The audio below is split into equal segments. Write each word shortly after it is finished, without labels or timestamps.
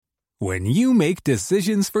When you make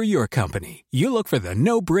decisions for your company, you look for the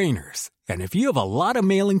no-brainers. And if you have a lot of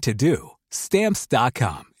mailing to do,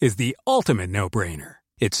 Stamps.com is the ultimate no-brainer.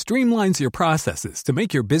 It streamlines your processes to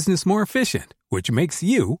make your business more efficient, which makes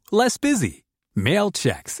you less busy. Mail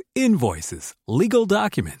checks, invoices, legal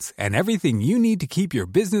documents, and everything you need to keep your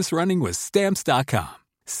business running with Stamps.com.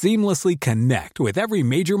 Seamlessly connect with every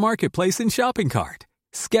major marketplace and shopping cart.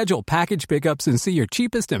 Schedule package pickups and see your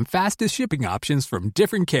cheapest and fastest shipping options from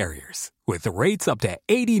different carriers, with rates up to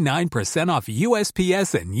 89% off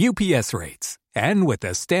USPS and UPS rates. And with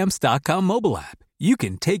the Stamps.com mobile app, you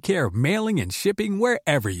can take care of mailing and shipping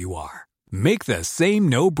wherever you are. Make the same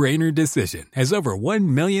no-brainer decision as over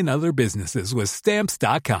 1 million other businesses with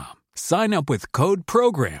Stamps.com. Sign up with code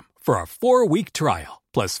PROGRAM for a 4-week trial,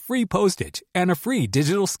 plus free postage and a free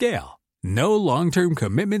digital scale. No long-term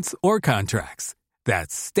commitments or contracts.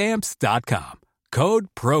 That's Stamps.com. Code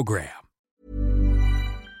PROGRAM.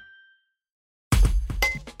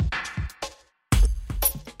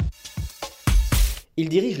 Il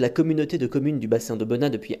dirige la communauté de communes du bassin d'Aubenas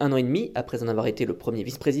depuis 1 an et demi, après en avoir été le premier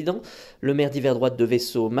vice-président. Le maire d'hiver droite de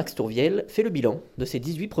Vaisseau, Max Tourviel, fait le bilan de ses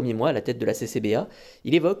 18 premiers mois à la tête de la CCBA.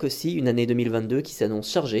 Il évoque aussi une année 2022 qui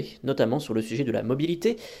s'annonce chargée, notamment sur le sujet de la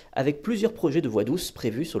mobilité, avec plusieurs projets de voies douces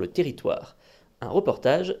prévus sur le territoire. Un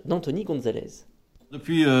reportage d'Anthony Gonzalez.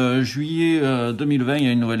 Depuis juillet 2020, il y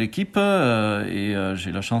a une nouvelle équipe et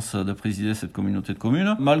j'ai la chance de présider cette communauté de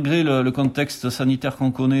communes. Malgré le contexte sanitaire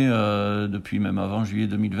qu'on connaît depuis même avant juillet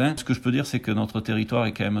 2020, ce que je peux dire, c'est que notre territoire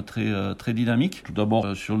est quand même très dynamique. Tout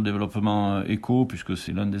d'abord sur le développement éco, puisque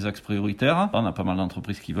c'est l'un des axes prioritaires. On a pas mal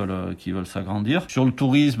d'entreprises qui veulent s'agrandir. Sur le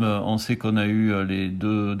tourisme, on sait qu'on a eu les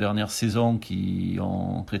 2 dernières saisons qui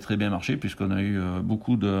ont très bien marché, puisqu'on a eu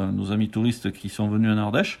beaucoup de nos amis touristes qui sont venus en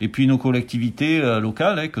Ardèche. Et puis nos collectivités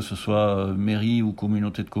locales, que ce soit mairie ou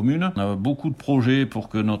communauté de communes. On a beaucoup de projets pour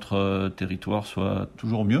que notre territoire soit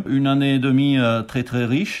toujours mieux. Une année et demie très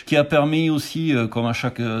riche, qui a permis aussi, comme à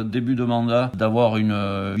chaque début de mandat, d'avoir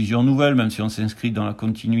une vision nouvelle, même si on s'inscrit dans la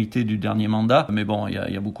continuité du dernier mandat. Mais bon, il y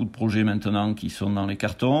a beaucoup de projets maintenant qui sont dans les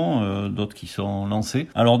cartons, d'autres qui sont lancés.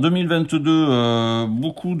 Alors 2022,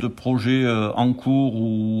 beaucoup de projets en cours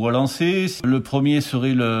ou à lancer. Le premier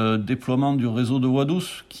serait le déploiement du réseau de voies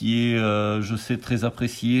douces, qui est, je sais, très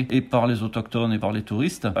apprécié et par les autochtones et par les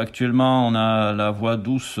touristes. Actuellement, on a la voie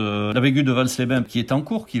douce, la Végu de Vals-les-Bains, qui est en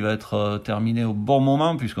cours, qui va être terminée au bon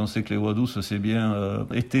moment, puisqu'on sait que les voies douces, c'est bien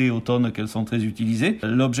été, automne qu'elles sont très utilisées.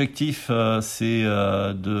 L'objectif, c'est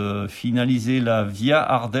de finaliser la Via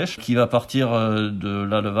Ardèche, qui va partir de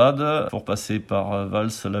la Levade pour passer par Vals,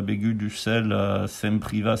 la Bégu, Dussel,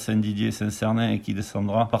 Saint-Privat, Saint-Didier, Saint-Cernin, et qui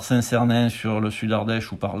descendra par Saint-Cernin sur le sud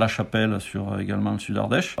Ardèche ou par La Chapelle sur également le sud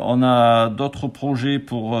Ardèche. On a d'autres projets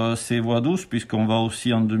pour ces voies douces, puisqu'on va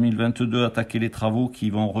aussi en 2022 attaquer les travaux qui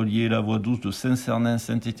vont relier la voie douce de Saint-Cernin,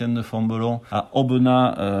 Saint-Étienne-de-Fontbellon à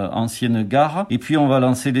Aubenas, ancienne gare. Et puis on va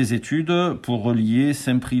lancer les études pour relier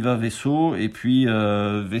Saint-Privat-Vaisseau et puis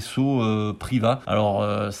Vaisseau-Privat.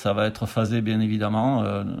 Alors ça va être phasé bien évidemment,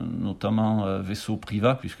 notamment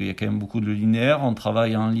Vaisseau-Privat, puisqu'il y a quand même beaucoup de linéaires. On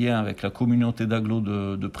travaille en lien avec la communauté d'agglos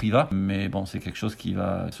de Privat, mais bon, c'est quelque chose qui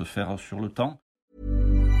va se faire sur le temps.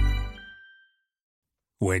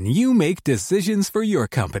 When you make decisions for your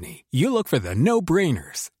company, you look for the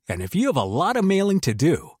no-brainers. And if you have a lot of mailing to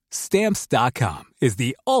do, Stamps.com is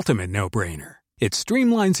the ultimate no-brainer. It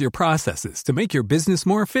streamlines your processes to make your business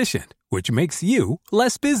more efficient, which makes you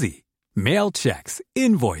less busy. Mail checks,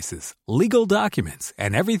 invoices, legal documents,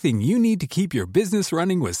 and everything you need to keep your business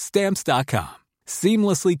running with Stamps.com.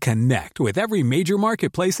 Seamlessly connect with every major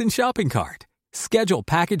marketplace and shopping cart. Schedule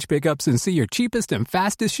package pickups and see your cheapest and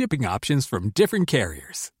fastest shipping options from different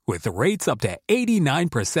carriers, with rates up to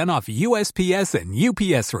 89% off USPS and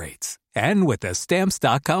UPS rates. And with the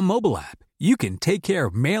Stamps.com mobile app, you can take care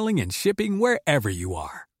of mailing and shipping wherever you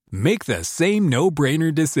are. Make the same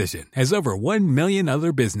no-brainer decision as over 1 million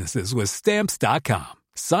other businesses with Stamps.com.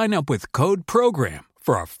 Sign up with code PROGRAM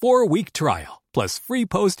for a 4-week trial, plus free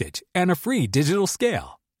postage and a free digital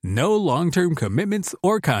scale. No long-term commitments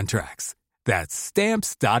or contracts. That's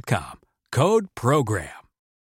Stamps.com. Code PROGRAM.